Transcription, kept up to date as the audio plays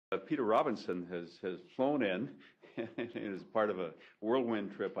Peter Robinson has flown in as part of a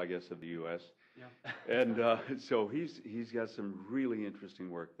whirlwind trip, I guess, of the U.S. Yeah. And so he's got some really interesting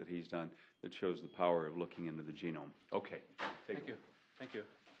work that he's done that shows the power of looking into the genome. Okay. Thank you. Thank you.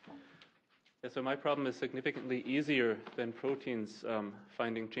 Yeah, so my problem is significantly easier than proteins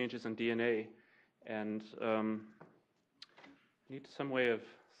finding changes in DNA, and need some way of.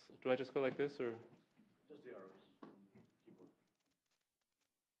 Do I just go like this, or? Just the arrows.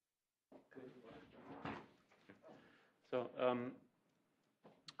 So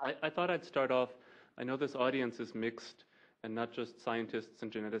I thought I'd start off. I know this audience is mixed and not just scientists and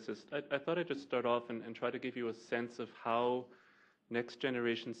geneticists. I thought I'd just start off and try to give you a sense of how next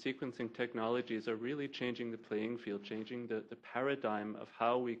generation sequencing technologies are really changing the playing field, changing the paradigm of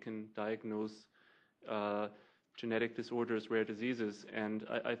how we can diagnose genetic disorders, rare diseases. And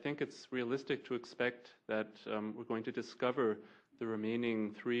I think it's realistic to expect that we're going to discover the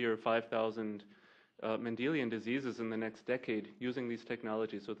remaining 3,000 or 5,000 Mendelian diseases in the next decade using these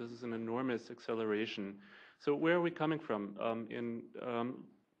technologies. So this is an enormous acceleration. So where are we coming from? In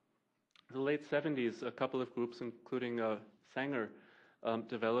the late 70s, a couple of groups, including Sanger,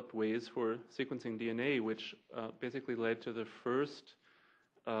 developed ways for sequencing DNA, which basically led to the first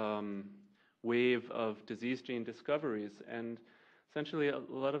wave of disease gene discoveries. And essentially, a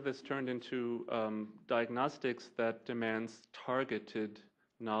lot of this turned into diagnostics that demands targeted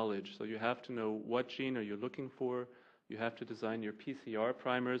knowledge. So you have to know what gene are you looking for. You have to design your PCR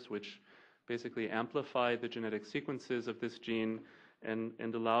primers, which basically amplify the genetic sequences of this gene and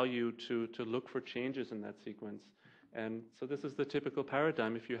allow you to look for changes in that sequence. And so this is the typical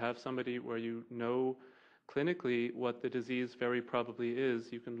paradigm. If you have somebody where you know clinically what the disease very probably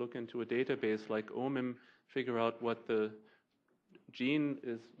is, you can look into a database like OMIM, figure out what the gene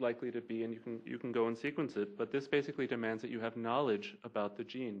is likely to be, and you can go and sequence it. But this basically demands that you have knowledge about the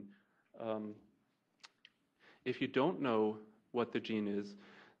gene. If you don't know what the gene is,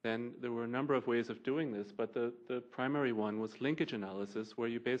 then there were a number of ways of doing this, but the primary one was linkage analysis, where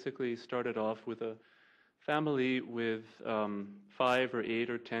you basically started off with a family with 5 or 8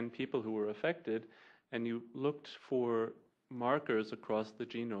 or 10 people who were affected, and you looked for markers across the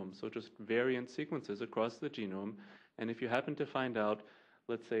genome, so just variant sequences across the genome. And if you happen to find out,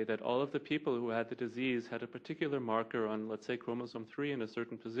 let's say, that all of the people who had the disease had a particular marker on, let's say, chromosome 3 in a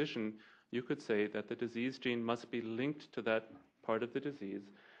certain position, you could say that the disease gene must be linked to that part of the disease.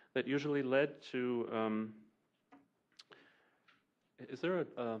 That usually led to, is there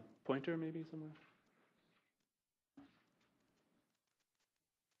a pointer maybe somewhere?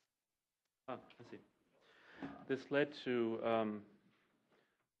 Ah, I see. This led to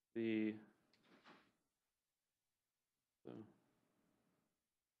the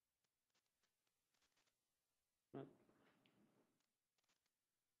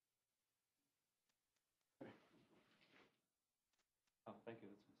thank you.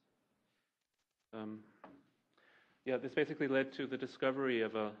 Yeah, this basically led to the discovery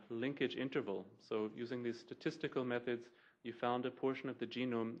of a linkage interval. So using these statistical methods, you found a portion of the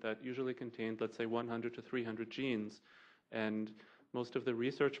genome that usually contained, let's say, 100 to 300 genes. And most of the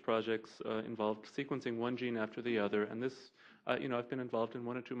research projects involved sequencing one gene after the other. And this, I've been involved in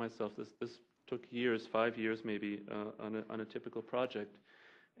 1 or 2 myself. This took years, 5 years maybe, on a typical project.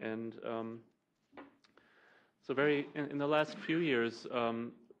 And so in the last few years,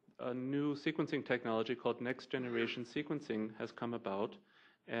 a new sequencing technology called next-generation sequencing has come about.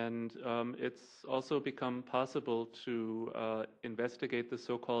 And it's also become possible to investigate the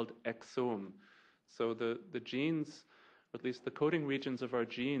so-called exome. So the genes, at least the coding regions of our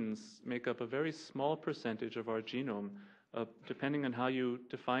genes, make up a very small percentage of our genome. Depending on how you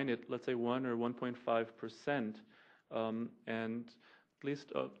define it, let's say 1 or 1.5%. And at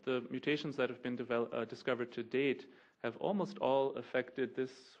least the mutations that have been discovered to date have almost all affected this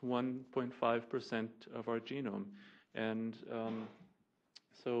 1.5% of our genome. And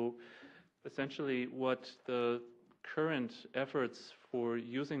so essentially what the current efforts for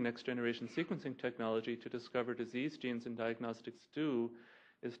using next-generation sequencing technology to discover disease genes in diagnostics do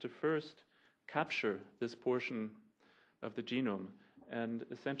is to first capture this portion of the genome. And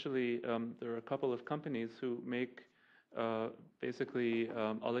essentially there are a couple of companies who make basically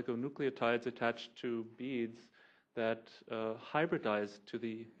oligonucleotides attached to beads that hybridize to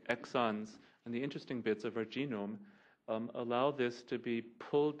the exons and the interesting bits of our genome, allow this to be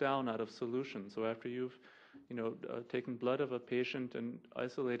pulled down out of solution. So after you've taken blood of a patient and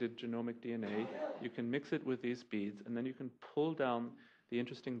isolated genomic DNA, you can mix it with these beads, and then you can pull down the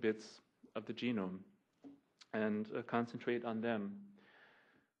interesting bits of the genome and concentrate on them.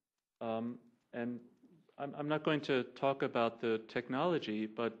 And I'm not going to talk about the technology,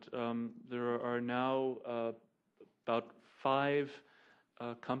 but there are now about 5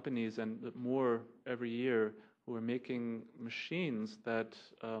 companies and more every year who are making machines that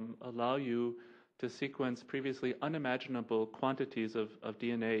allow you to sequence previously unimaginable quantities of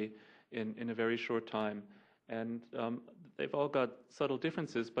DNA in a very short time. And they've all got subtle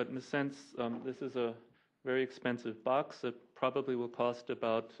differences, but in a sense, this is a very expensive box. It probably will cost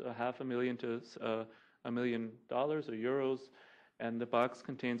about $500,000 to $1 million or euros, and the box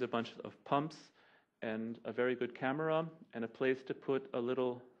contains a bunch of pumps and a very good camera and a place to put a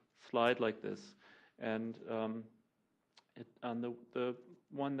little slide like this. And on the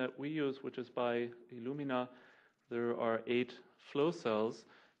one that we use, which is by Illumina, there are 8 flow cells,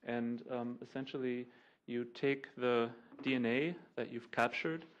 and essentially you take the DNA that you've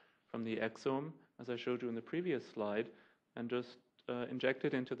captured from the exome, as I showed you in the previous slide, and just inject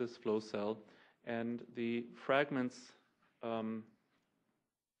it into this flow cell, and the fragments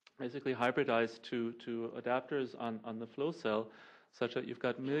basically hybridize to adapters on the flow cell, such that you've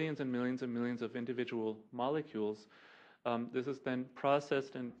got millions and millions and millions of individual molecules. This is then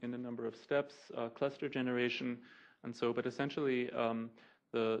processed in a number of steps, cluster generation, and so. But essentially,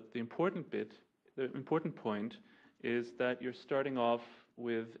 the important point is that you're starting off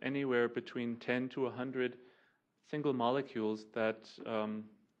with anywhere between 10 to 100 single molecules that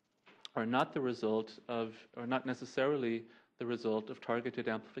are not the result of, or not necessarily the result of targeted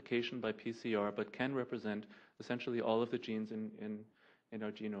amplification by PCR, but can represent essentially all of the genes in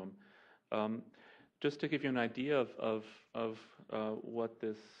our genome. Just to give you an idea of what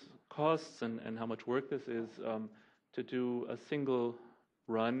this costs and how much work this is, to do a single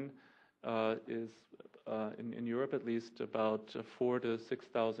run is, in Europe at least, about 4,000 to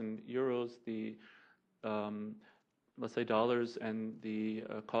 6,000 euros. The let's say dollars, and the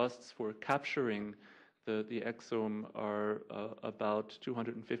costs for capturing the exome are about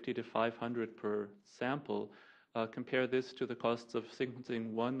 250 to 500 per sample. Compare this to the costs of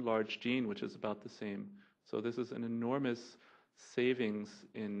sequencing one large gene, which is about the same. So this is an enormous savings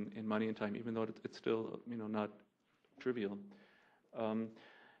in money and time, even though it's still not trivial.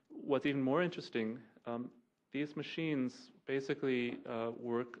 What's even more interesting, these machines basically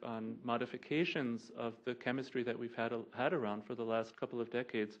work on modifications of the chemistry that we've had around for the last couple of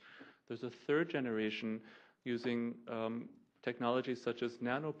decades. There's a 3rd generation using technologies such as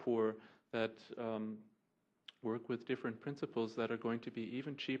nanopore that work with different principles that are going to be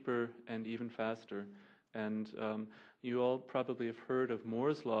even cheaper and even faster. And you all probably have heard of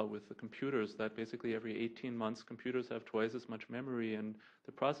Moore's law with the computers, that basically every 18 months computers have twice as much memory and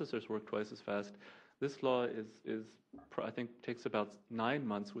the processors work twice as fast. This law I think takes about 9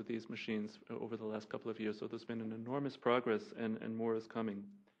 months with these machines over the last couple of years. So there's been an enormous progress, and more is coming.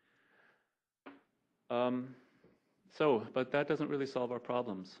 But that doesn't really solve our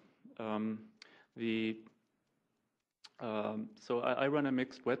problems. So I run a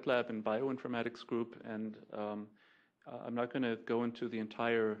mixed wet lab and bioinformatics group, and I'm not going to go into the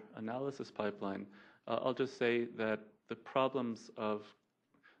entire analysis pipeline. I'll just say that the problems of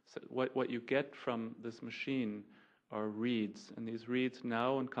what you get from this machine are reads, and these reads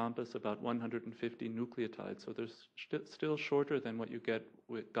now encompass about 150 nucleotides. So they're still shorter than what you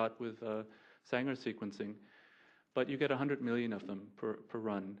got with Sanger sequencing, but you get 100 million of them per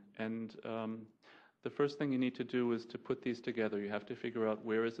run. And the first thing you need to do is to put these together. You have to figure out,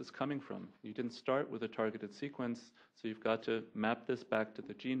 where is this coming from? You didn't start with a targeted sequence, so you've got to map this back to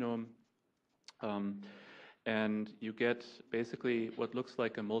the genome. And you get basically what looks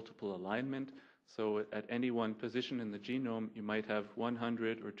like a multiple alignment. So at any one position in the genome, you might have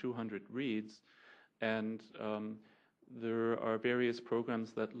 100 or 200 reads. And there are various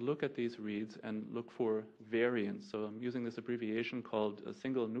programs that look at these reads and look for variants. So I'm using this abbreviation called a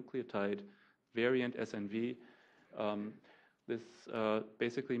single nucleotide variant, SNV. This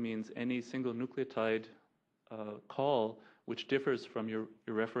basically means any single nucleotide call which differs from your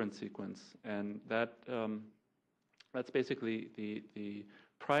reference sequence. And that's basically the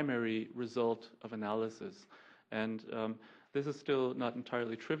primary result of analysis. And this is still not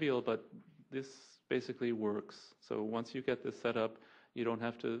entirely trivial, but this basically works. So once you get this set up, you don't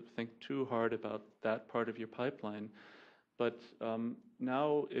have to think too hard about that part of your pipeline. But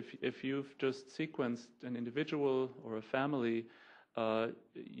now, if you've just sequenced an individual or a family,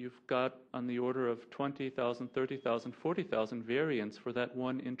 you've got on the order of 20,000, 30,000, 40,000 variants for that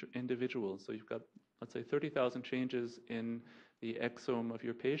one individual. So you've got, let's say, 30,000 changes in the exome of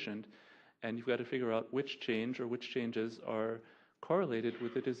your patient, and you've got to figure out which change or which changes are correlated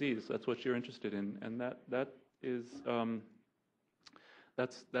with the disease. That's what you're interested in, and that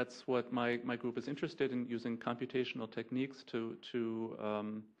that's what my group is interested in, using computational techniques to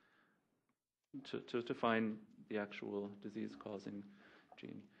find the actual disease-causing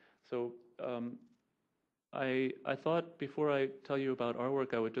gene. So I thought before I tell you about our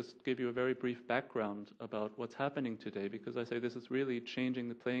work, I would just give you a very brief background about what's happening today, because I say this is really changing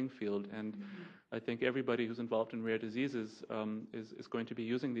the playing field, and I think everybody who's involved in rare diseases is going to be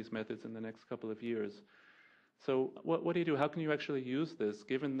using these methods in the next couple of years. So what do you do? How can you actually use this,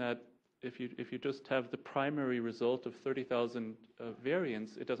 given that if you just have the primary result of 30,000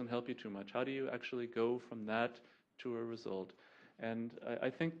 variants, it doesn't help you too much? How do you actually go from that to a result? And I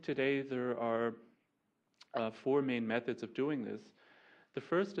think today there are 4 main methods of doing this. The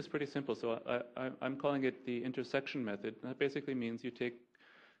first is pretty simple. So I'm calling it the intersection method. And that basically means you take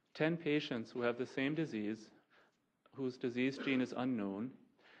 10 patients who have the same disease, whose disease gene is unknown,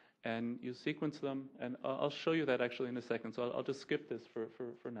 and you sequence them, and I'll show you that actually in a second, so I'll just skip this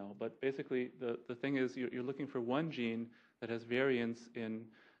for now. But basically, the thing is you're looking for one gene that has variants in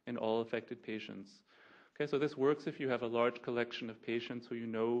all affected patients. Okay, so this works if you have a large collection of patients who you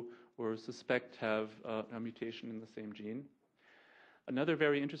know or suspect have a mutation in the same gene. Another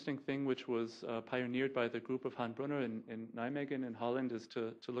very interesting thing, which was pioneered by the group of Brunner in Nijmegen in Holland, is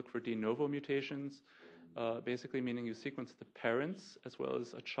to look for de novo mutations. Basically meaning you sequence the parents as well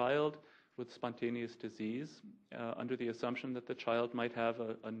as a child with spontaneous disease under the assumption that the child might have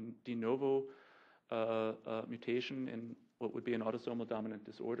a de novo mutation in what would be an autosomal dominant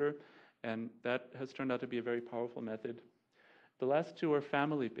disorder, and that has turned out to be a very powerful method. The last 2 are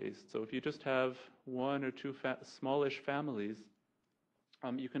family-based, so if you just have 1 or 2 smallish families,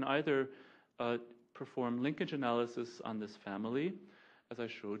 you can either perform linkage analysis on this family, as I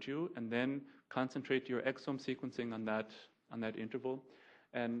showed you, and then concentrate your exome sequencing on that interval.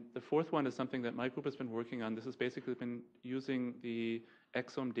 And the 4th one is something that my group has been working on. This has basically been using the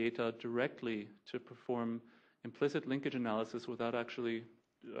exome data directly to perform implicit linkage analysis without actually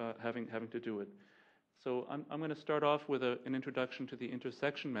having to do it. So I'm going to start off with an introduction to the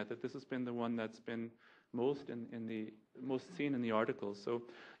intersection method. This has been the one that's been most seen in the articles. So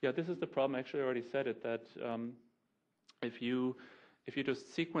yeah, this is the problem. Actually, I already said it, that if you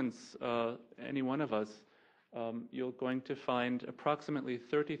just sequence any one of us, you're going to find approximately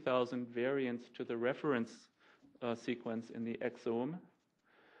 30,000 variants to the reference sequence in the exome,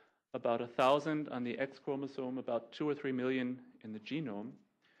 about 1,000 on the X chromosome, about 2 or 3 million in the genome.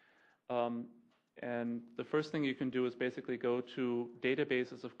 And the first thing you can do is basically go to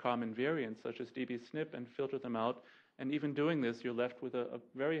databases of common variants, such as dbSNP, and filter them out. And even doing this, you're left with a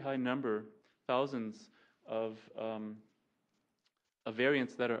very high number, thousands of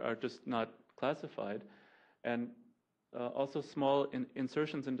variants that are just not classified. And also small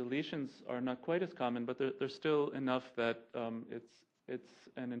insertions and deletions are not quite as common, but they're still enough that it's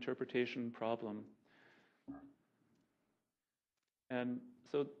an interpretation problem. And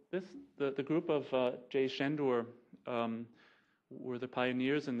so the group of Jay Shendor were the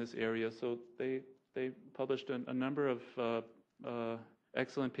pioneers in this area. So they published a number of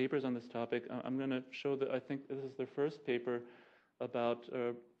excellent papers on this topic. I'm going to show that I think this is their first paper about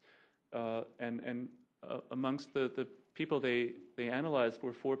amongst the people they analyzed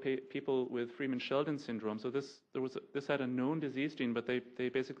were 4 people with Freeman-Sheldon syndrome. So this had a known disease gene, but they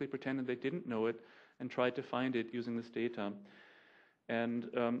basically pretended they didn't know it and tried to find it using this data. And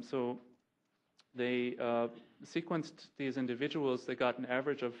so they sequenced these individuals. They got an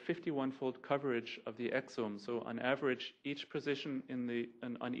average of 51-fold coverage of the exome. So on average, each position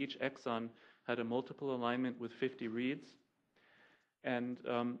on each exon had a multiple alignment with 50 reads. And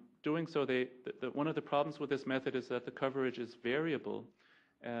doing so, one of the problems with this method is that the coverage is variable.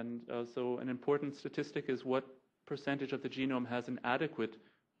 And so an important statistic is what percentage of the genome has an adequate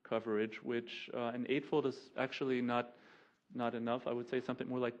coverage, which an 8-fold is actually not enough. I would say something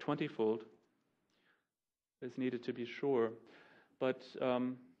more like 20-fold is needed to be sure. But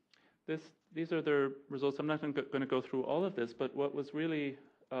these are their results. I'm not going to go through all of this, but what was really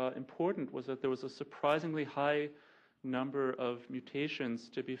important was that there was a surprisingly high number of mutations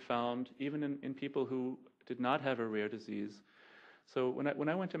to be found, even in people who did not have a rare disease. So when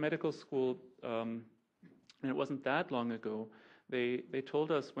I went to medical school, and it wasn't that long ago, they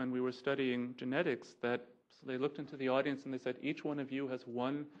told us when we were studying genetics that, so they looked into the audience and they said, each one of you has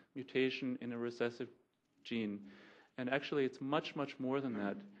 1 mutation in a recessive gene. And actually it's much, much more than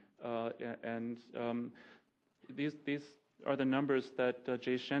that. These are the numbers that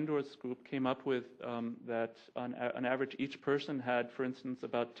Jay Shendor's group came up with, that on average each person had, for instance,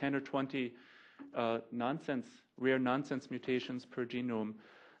 about 10 or 20 rare nonsense mutations per genome.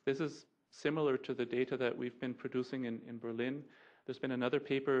 This is similar to the data that we've been producing in Berlin. There's been another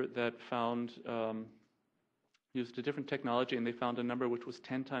paper that found, used a different technology, and they found a number which was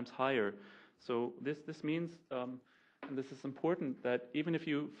 10 times higher. So this means, and this is important, that even if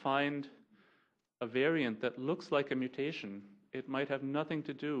you find a variant that looks like a mutation, it might have nothing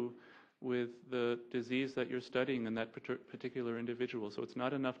to do with the disease that you're studying in that particular individual. So it's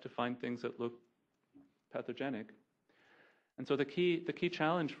not enough to find things that look pathogenic. And so the key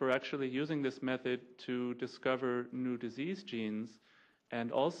challenge for actually using this method to discover new disease genes,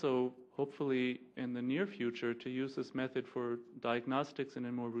 and also hopefully in the near future to use this method for diagnostics in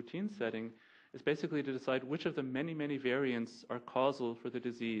a more routine setting, is basically to decide which of the many variants are causal for the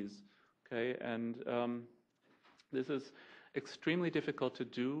disease. Okay, and this is extremely difficult to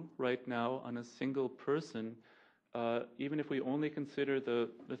do right now on a single person, even if we only consider the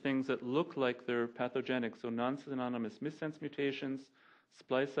things that look like they're pathogenic, so non-synonymous missense mutations,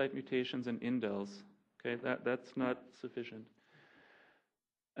 splice site mutations, and indels. Okay, that's not sufficient.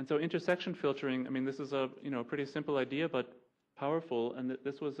 And so intersection filtering, I mean, this is a pretty simple idea, but powerful, and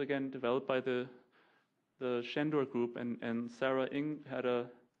this was again developed by the Shendor group, and Sarah Ng had a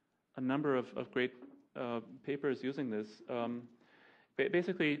number of great papers using this.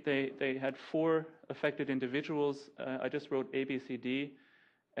 Basically, they had 4 affected individuals. I just wrote A, B, C, D,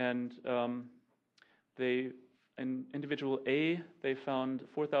 and in individual A, they found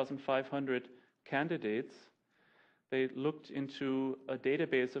 4,500 candidates. They looked into a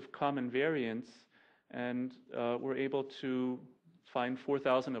database of common variants and were able to find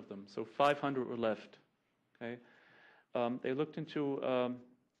 4,000 of them. So 500 were left. Okay, they looked into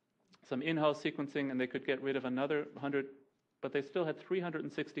some in-house sequencing, and they could get rid of another 100, but they still had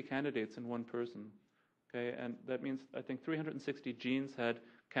 360 candidates in one person. Okay, and that means I think 360 genes had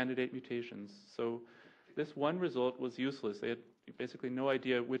candidate mutations. So this one result was useless. They had basically no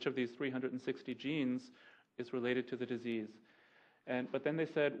idea which of these 360 genes is related to the disease. But then they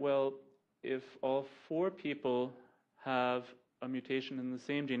said, well, if all 4 people have a mutation in the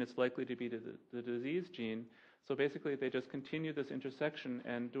same gene, it's likely to be the disease gene. So basically, they just continued this intersection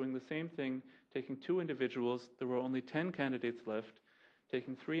and doing the same thing, taking 2 individuals, there were only 10 candidates left.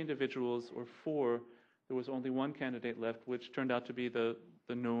 Taking 3 individuals or 4, there was only 1 candidate left, which turned out to be the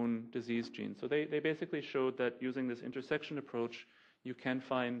known disease gene. So they basically showed that using this intersection approach, you can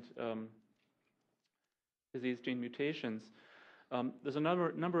find disease gene mutations. There's a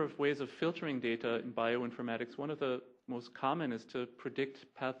number of ways of filtering data in bioinformatics. One of the most common is to predict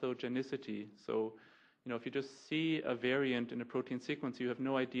pathogenicity. So, if you just see a variant in a protein sequence, you have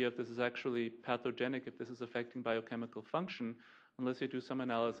no idea if this is actually pathogenic, if this is affecting biochemical function, unless you do some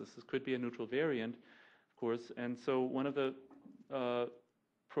analysis. This could be a neutral variant, of course. And so one of the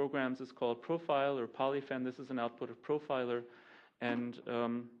programs is called Profile or Polyphen. This is an output of Profiler. And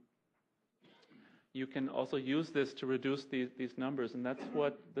you can also use this to reduce these numbers. And that's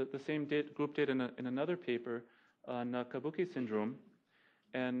what the same group did in another paper on Kabuki syndrome.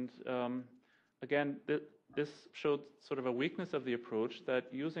 And again, this showed sort of a weakness of the approach, that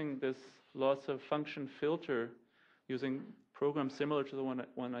using this loss of function filter, using programs similar to the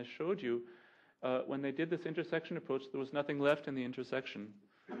one I showed you, when they did this intersection approach, there was nothing left in the intersection.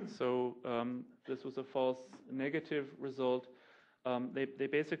 So this was a false negative result. They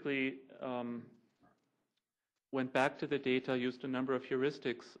basically went back to the data, used a number of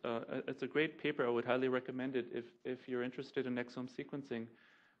heuristics. It's a great paper. I would highly recommend it if you're interested in exome sequencing.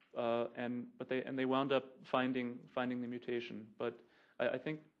 But they wound up finding the mutation. But I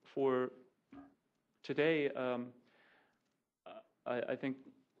think for today, I think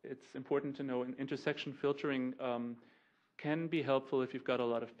it's important to know intersection filtering can be helpful if you've got a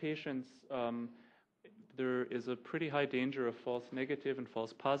lot of patients. There is a pretty high danger of false negative and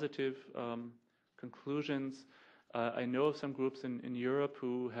false positive conclusions. I know of some groups in Europe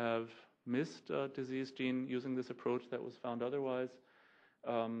who have missed a disease gene using this approach that was found otherwise.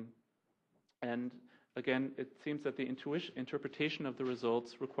 And again, it seems that the interpretation of the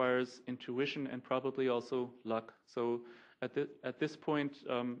results requires intuition and probably also luck. So at this point,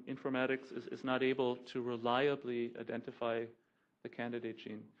 informatics is not able to reliably identify the candidate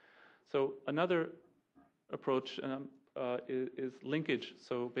gene. So another approach is linkage.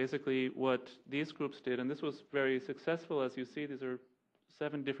 So basically what these groups did, and this was very successful, as you see, these are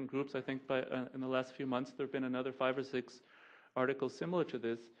 7 different groups. I think in the last few months there have been another 5 or 6 articles similar to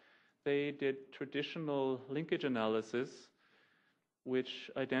this. They did traditional linkage analysis,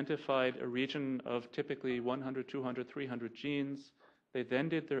 which identified a region of typically 100, 200, 300 genes. They then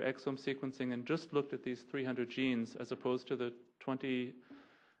did their exome sequencing and just looked at these 300 genes as opposed to the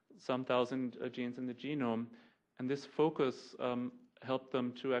 20-some thousand genes in the genome. And this focus helped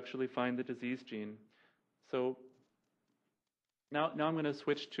them to actually find the disease gene. So Now I'm going to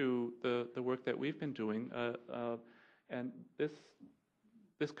switch to the work that we've been doing, and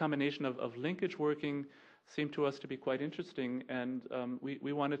this combination of linkage working seemed to us to be quite interesting, and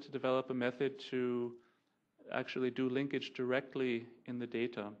we wanted to develop a method to actually do linkage directly in the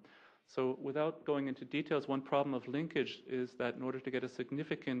data. So without going into details, one problem of linkage is that in order to get a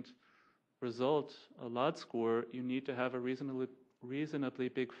significant result, a LOD score, you need to have a reasonably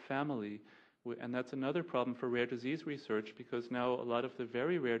big family. And that's another problem for rare disease research, because now a lot of the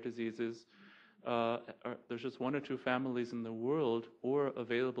very rare diseases, there's just one or two families in the world or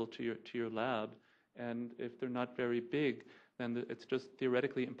available to your lab. And if they're not very big, then it's just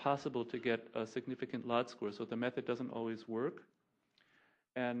theoretically impossible to get a significant LOD score. So the method doesn't always work.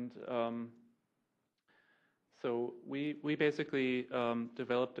 And so we basically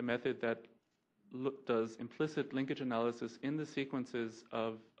developed a method that does implicit linkage analysis in the sequences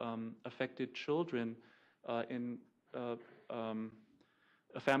of affected children in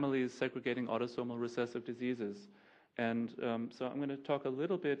families segregating autosomal recessive diseases. And so I'm going to talk a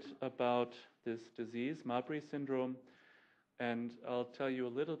little bit about this disease, Mabry syndrome, and I'll tell you a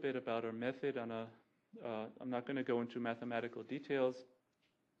little bit about our method on I'm not going to go into mathematical details.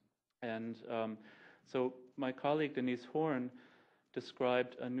 And so my colleague Denise Horn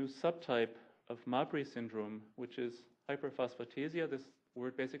described a new subtype of Mabry syndrome, which is hyperphosphatasia. This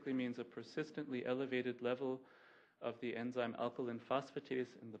word basically means a persistently elevated level of the enzyme alkaline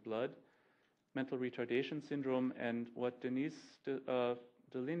phosphatase in the blood, mental retardation syndrome, and what Denise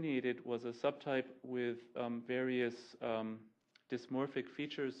delineated was a subtype with various dysmorphic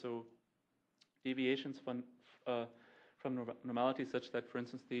features, so deviations from normality, such that, for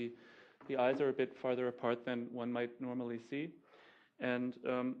instance, the eyes are a bit farther apart than one might normally see. And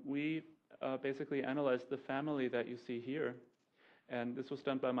we basically analyzed the family that you see here. And this was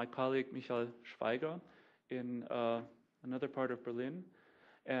done by my colleague Michael Schweiger in another part of Berlin.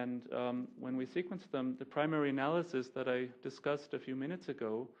 And when we sequenced them, the primary analysis that I discussed a few minutes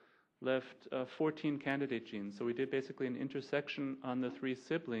ago left 14 candidate genes. So we did basically an intersection on the three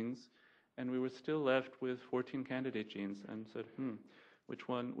siblings, and we were still left with 14 candidate genes, and said, which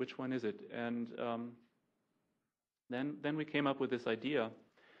one is it? And then we came up with this idea.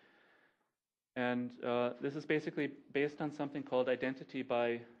 And this is basically based on something called identity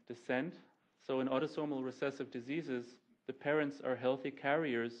by descent. So in autosomal recessive diseases, the parents are healthy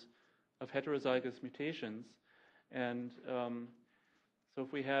carriers of heterozygous mutations. And so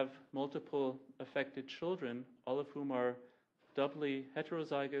if we have multiple affected children, all of whom are doubly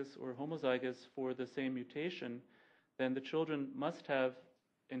heterozygous or homozygous for the same mutation, then the children must have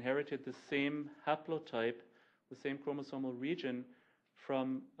inherited the same haplotype, the same chromosomal region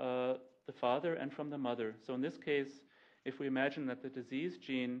from the father and from the mother. So in this case, if we imagine that the disease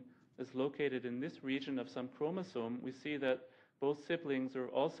gene is located in this region of some chromosome, we see that both siblings, or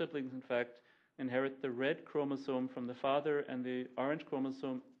all siblings in fact, inherit the red chromosome from the father and the orange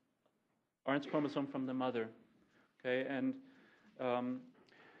chromosome from the mother. Okay, and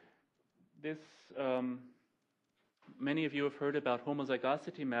this many of you have heard about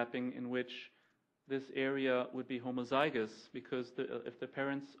homozygosity mapping, in which this area would be homozygous, because if the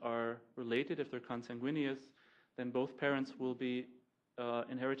parents are related, if they're consanguineous, then both parents will be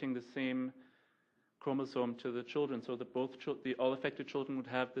inheriting the same chromosome to the children, so that the all affected children would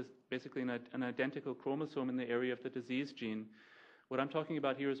have this basically an identical chromosome in the area of the disease gene. What I'm talking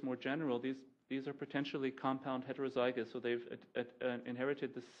about here is more general. These are potentially compound heterozygous, so they've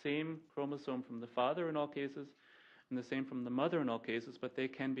inherited the same chromosome from the father in all cases, and the same from the mother in all cases, but they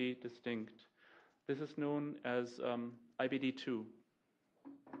can be distinct. This is known as IBD2.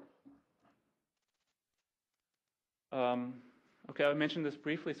 Okay, I mentioned this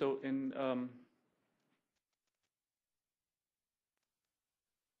briefly. So in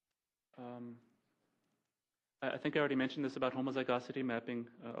I think I already mentioned this about homozygosity mapping.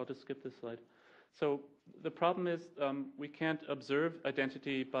 I'll just skip this slide. So the problem is we can't observe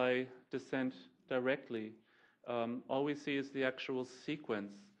identity by descent directly. All we see is the actual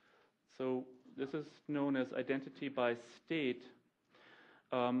sequence. So this is known as identity by state.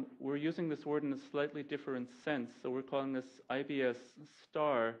 We're using this word in a slightly different sense. So we're calling this IBS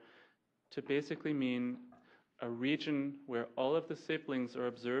star to basically mean a region where all of the siblings are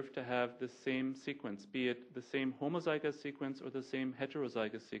observed to have the same sequence, be it the same homozygous sequence or the same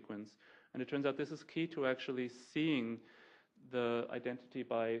heterozygous sequence. And it turns out this is key to actually seeing the identity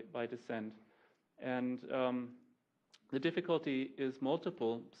by descent. And the difficulty is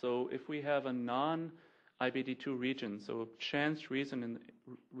multiple. So if we have a non-IBD2 region, so a chance region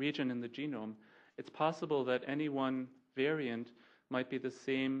in the genome, it's possible that any one variant might be the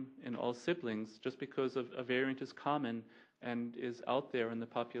same in all siblings. Just because a variant is common and is out there in the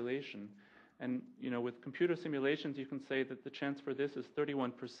population. And with computer simulations, you can say that the chance for this is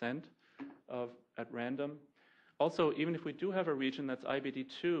 31% at random. Also, even if we do have a region that's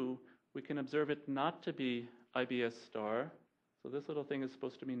IBD2, we can observe it not to be IBS star. So this little thing is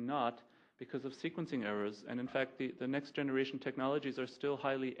supposed to be not, because of sequencing errors. And in fact, the next generation technologies are still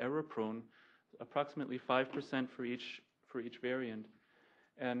highly error prone, approximately 5% for each variant.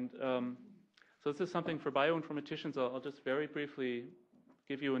 And so this is something for bioinformaticians. I'll just very briefly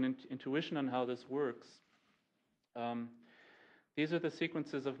give you an intuition on how this works. These are the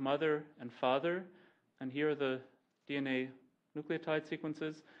sequences of mother and father, and here are the DNA nucleotide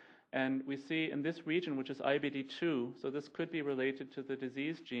sequences. And we see in this region, which is IBD2, so this could be related to the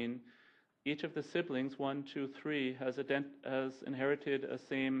disease gene, each of the siblings, 1, 2, 3, has inherited a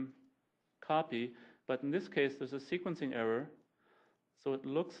same copy, but in this case there's a sequencing error, so it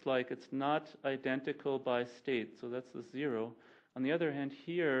looks like it's not identical by state, so that's the 0. On the other hand,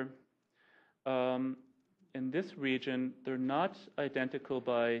 here, in this region, they're not identical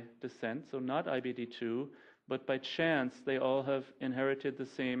by descent, so not IBD2, but by chance they all have inherited the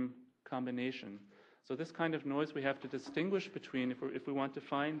same combination. So this kind of noise we have to distinguish between if we want to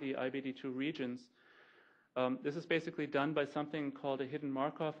find the IBD2 regions. This is basically done by something called a hidden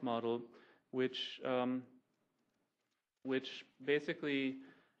Markov model, which basically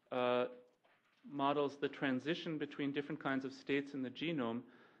models the transition between different kinds of states in the genome.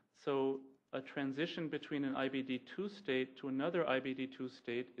 So a transition between an IBD2 state to another IBD2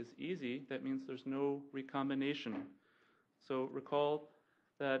 state is easy. That means there's no recombination. So recall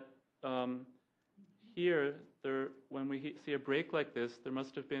that here, when we see a break like this, there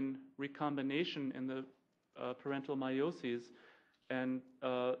must have been recombination in the parental meioses, and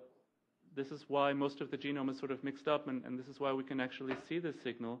this is why most of the genome is sort of mixed up, and this is why we can actually see this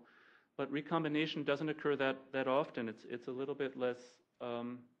signal. But recombination doesn't occur that often. It's a little bit less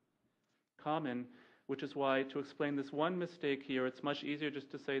common, which is why to explain this one mistake here, it's much easier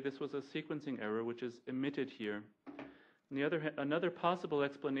just to say this was a sequencing error, which is emitted here. On the other hand, another possible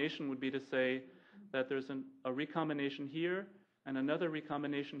explanation would be to say that there's a recombination here and another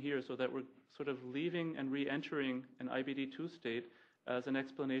recombination here, so that we're sort of leaving and re-entering an IBD2 state as an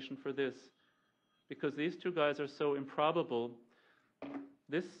explanation for this. Because these two guys are so improbable,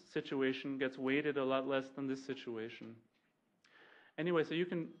 this situation gets weighted a lot less than this situation. Anyway, so you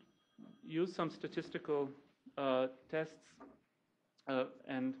can use some statistical tests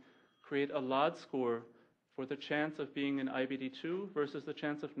and create a LOD score for the chance of being in IBD2 versus the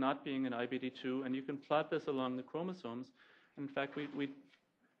chance of not being in IBD2, and you can plot this along the chromosomes. In fact, we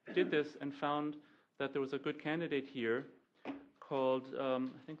did this and found that there was a good candidate here called, I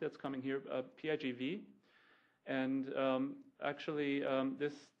think that's coming here, PIGV. And actually,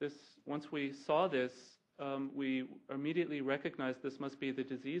 once we saw this, we immediately recognized this must be the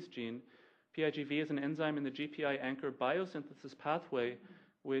disease gene. PIGV is an enzyme in the GPI anchor biosynthesis pathway,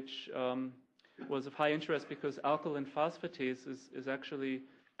 which was of high interest because alkaline phosphatase is actually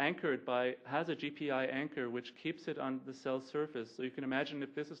has a GPI anchor which keeps it on the cell surface. So you can imagine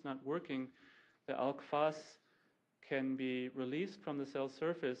if this is not working, the alk-phos can be released from the cell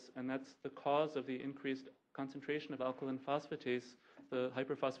surface, and that's the cause of the increased concentration of alkaline phosphatase, the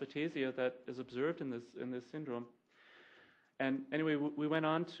hyperphosphatasia that is observed in this syndrome. And anyway, we went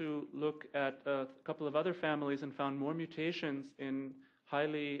on to look at a couple of other families and found more mutations in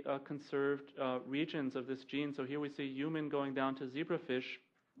highly conserved regions of this gene. So here we see human going down to zebrafish,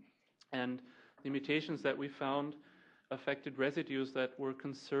 and the mutations that we found affected residues that were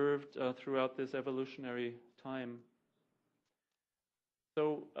conserved throughout this evolutionary time.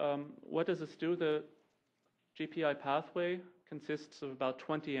 So what does this do? The GPI pathway consists of about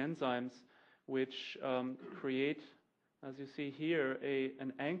 20 enzymes which create, as you see here,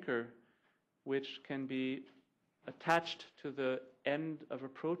 an anchor which can be attached to the end of a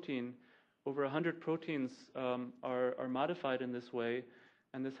protein. Over 100 proteins are modified in this way,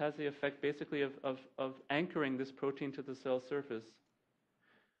 and this has the effect basically of anchoring this protein to the cell surface.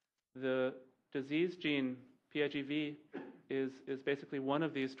 The disease gene, PIGV, is basically one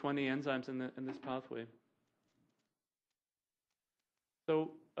of these 20 enzymes in this pathway.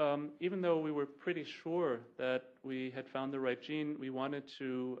 So even though we were pretty sure that we had found the right gene, we wanted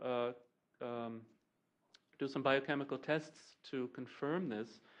to do some biochemical tests to confirm this.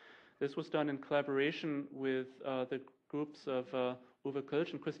 This was done in collaboration with the groups of Uwe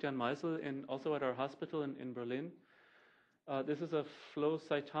Kölsch and Christian Meisel, also at our hospital in Berlin. This is a flow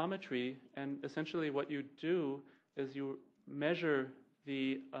cytometry, and essentially what you do is you measure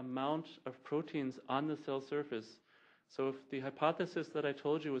the amount of proteins on the cell surface. So if the hypothesis that I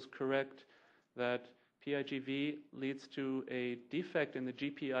told you is correct, that PIGV leads to a defect in the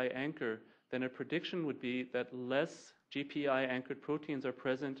GPI anchor, then a prediction would be that less GPI-anchored proteins are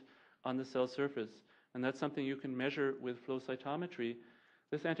present on the cell surface. And that's something you can measure with flow cytometry.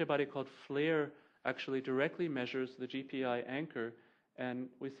 This antibody called FLAIR actually directly measures the GPI anchor. And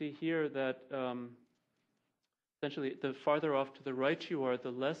we see here that essentially the farther off to the right you are,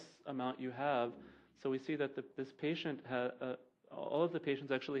 the less amount you have. So we see that this patient had, all of the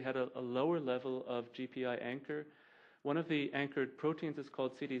patients actually had a lower level of GPI anchor. One of the anchored proteins is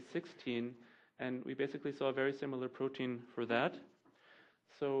called CD16, and we basically saw a very similar protein for that.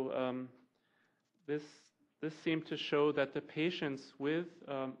 So this seemed to show that the patients with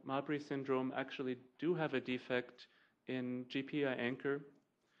Mabry syndrome actually do have a defect in GPI anchor,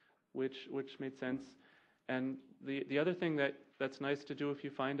 which made sense. And the other thing that's nice to do if you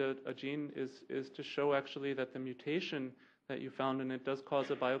find a gene is to show actually that the mutation that you found in it does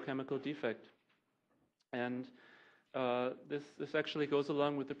cause a biochemical defect. And this actually goes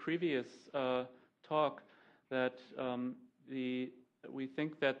along with the previous talk that we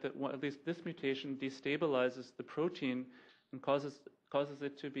think that at least this mutation destabilizes the protein and causes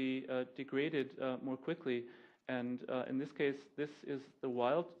it to be degraded more quickly. And in this case, this is the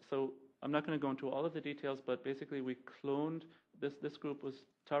wild. So I'm not going to go into all of the details, but basically we cloned this group was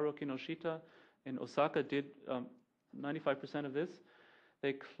Taro Kinoshita in Osaka did 95% of this.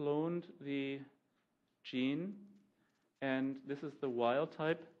 They cloned the gene, and this is the wild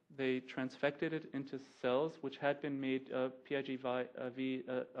type. They transfected it into cells which had been made PIGV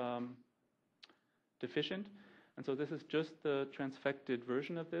deficient. And so this is just the transfected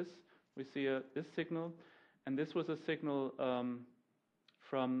version of this. We see this signal, and this was a signal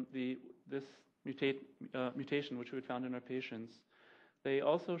from this mutation which we had found in our patients. They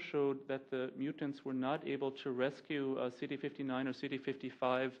also showed that the mutants were not able to rescue CD59 or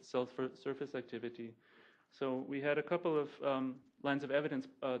CD55 cell surface activity. So we had a couple of lines of evidence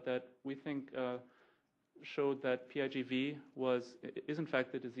that we think showed that PIGV is in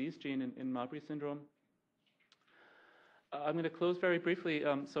fact the disease gene in Mabry syndrome. I'm going to close very briefly.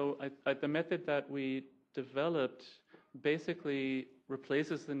 The method that we developed basically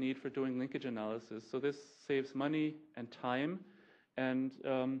replaces the need for doing linkage analysis. So this saves money and time, and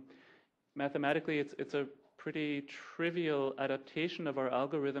mathematically it's a pretty trivial adaptation of our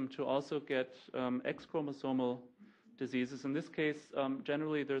algorithm to also get X chromosomal diseases. In this case,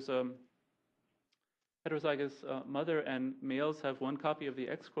 generally there's a heterozygous mother, and males have one copy of the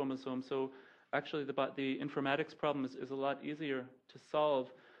X chromosome. So actually the informatics problem is a lot easier to solve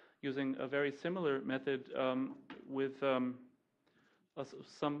using a very similar method with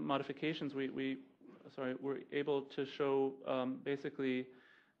some modifications. We're able to show basically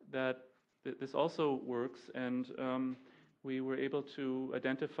that this also works, and we were able to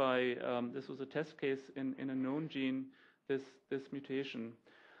identify, this was a test case in a known gene, this mutation.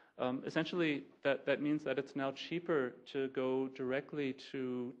 Essentially, that means that it's now cheaper to go directly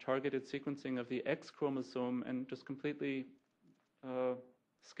to targeted sequencing of the X chromosome and just completely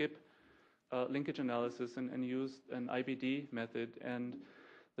skip linkage analysis and use an IBD method. And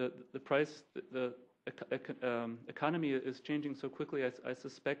the price, the economy is changing so quickly, I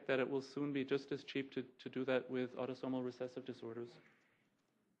suspect that it will soon be just as cheap to do that with autosomal recessive disorders.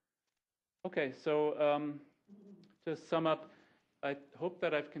 Okay, so to sum up, I hope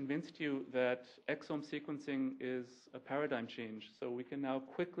that I've convinced you that exome sequencing is a paradigm change. So we can now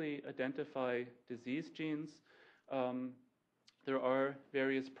quickly identify disease genes. There are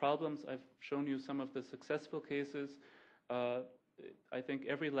various problems. I've shown you some of the successful cases. I think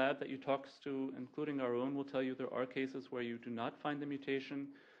every lab that you talk to, including our own, will tell you there are cases where you do not find the mutation.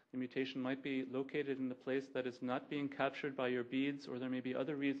 The mutation might be located in a place that is not being captured by your beads, or there may be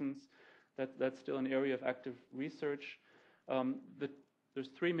other reasons. That's still an area of active research. There's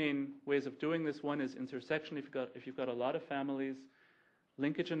three main ways of doing this. One is intersection, if you've got a lot of families,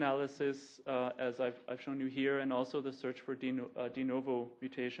 linkage analysis, as I've shown you here, and also the search for de novo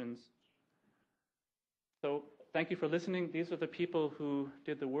mutations. So thank you for listening. These are the people who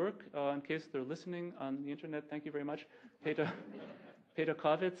did the work. In case they're listening on the internet, thank you very much. Peter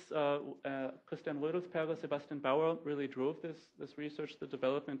Kowitz, Christian Rödelsperger, Sebastian Bauer really drove this research, the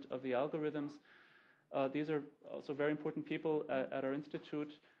development of the algorithms. These are also very important people at our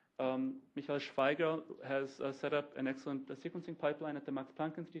institute. Michael Schweiger has set up an excellent sequencing pipeline at the Max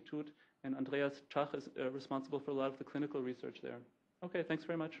Planck Institute, and Andreas Czach is responsible for a lot of the clinical research there. Okay, thanks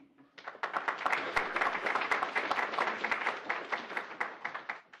very much.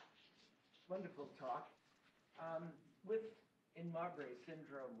 Wonderful talk. In Mabry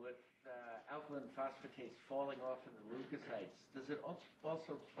syndrome, with alkaline phosphatase falling off in the leukocytes, does it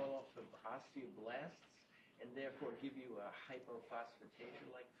also fall off of osteoblasts? and therefore give you a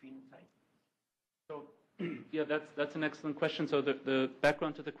hypophosphatasia-like phenotype? So, yeah, that's an excellent question. So the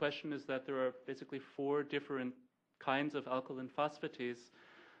background to the question is that there are basically 4 different kinds of alkaline phosphatase.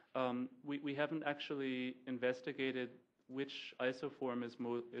 We haven't actually investigated which isoform is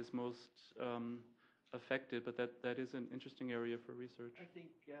most affected, but that is an interesting area for research. I think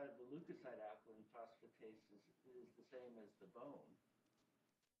the leukocyte alkaline phosphatase is the same as the bone,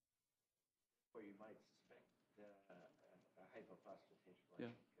 where you might suspect a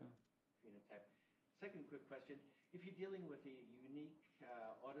hypophosphatasia-like phenotype. Second quick question. If you're dealing with a unique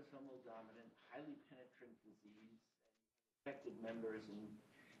autosomal dominant, highly penetrant disease, affected members in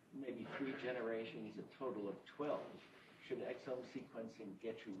maybe 3 generations, a total of 12, should exome sequencing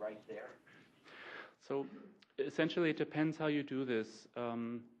get you right there? So essentially it depends how you do this.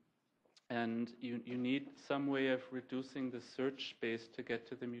 And you need some way of reducing the search space to get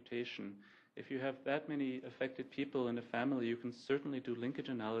to the mutation. If you have that many affected people in a family, you can certainly do linkage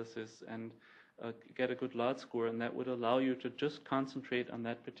analysis and get a good lot score, and that would allow you to just concentrate on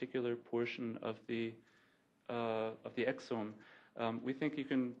that particular portion of the exome. We think you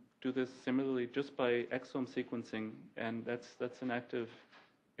can do this similarly just by exome sequencing, and that's an active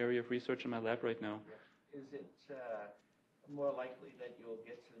area of research in my lab right now. Is it more likely that you'll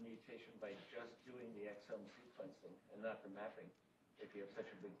get to the mutation by just doing the exome sequencing and not the mapping, if you have such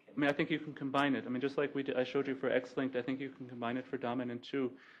a big kinetics? I mean, I think you can combine it. I mean, just like I showed you for X-linked, I think you can combine it for dominant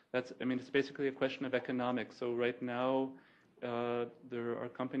too. It's basically a question of economics. So right now, there are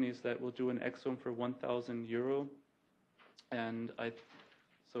companies that will do an exome for €1,000, and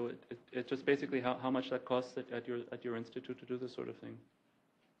so it's just basically how much that costs at your institute to do this sort of thing.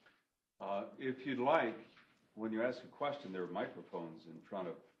 If you'd like, when you ask a question, there are microphones in front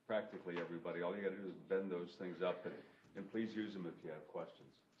of practically everybody. All you got to do is bend those things up, and please use them if you have questions.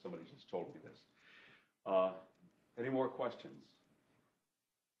 Somebody just told me this. Any more questions?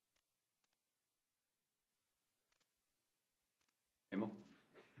 Emil?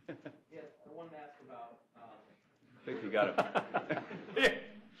 Yes, I wanted to ask about... I think you got it.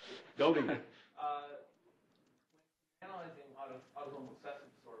 Building it. When analyzing autosomal recessive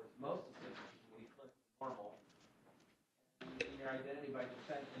disorders, most of them will be clinically normal. And in your identity by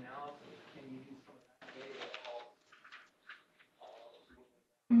descent analysis, can you use some of that data to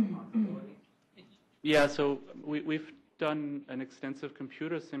possibilities? Yeah, so we've done an extensive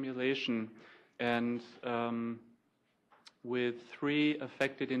computer simulation, and with 3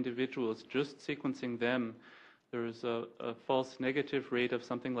 affected individuals, just sequencing them, there's a false negative rate of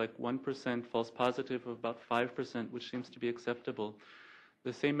something like 1%, false positive of about 5%, which seems to be acceptable.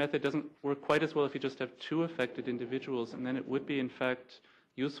 The same method doesn't work quite as well if you just have 2 affected individuals, and then it would be, in fact,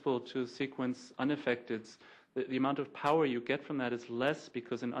 useful to sequence unaffecteds. The amount of power you get from that is less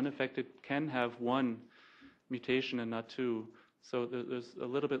because an unaffected can have 1 mutation and not 2. So there's a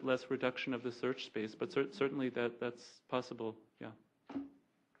little bit less reduction of the search space, but certainly that's possible, yeah.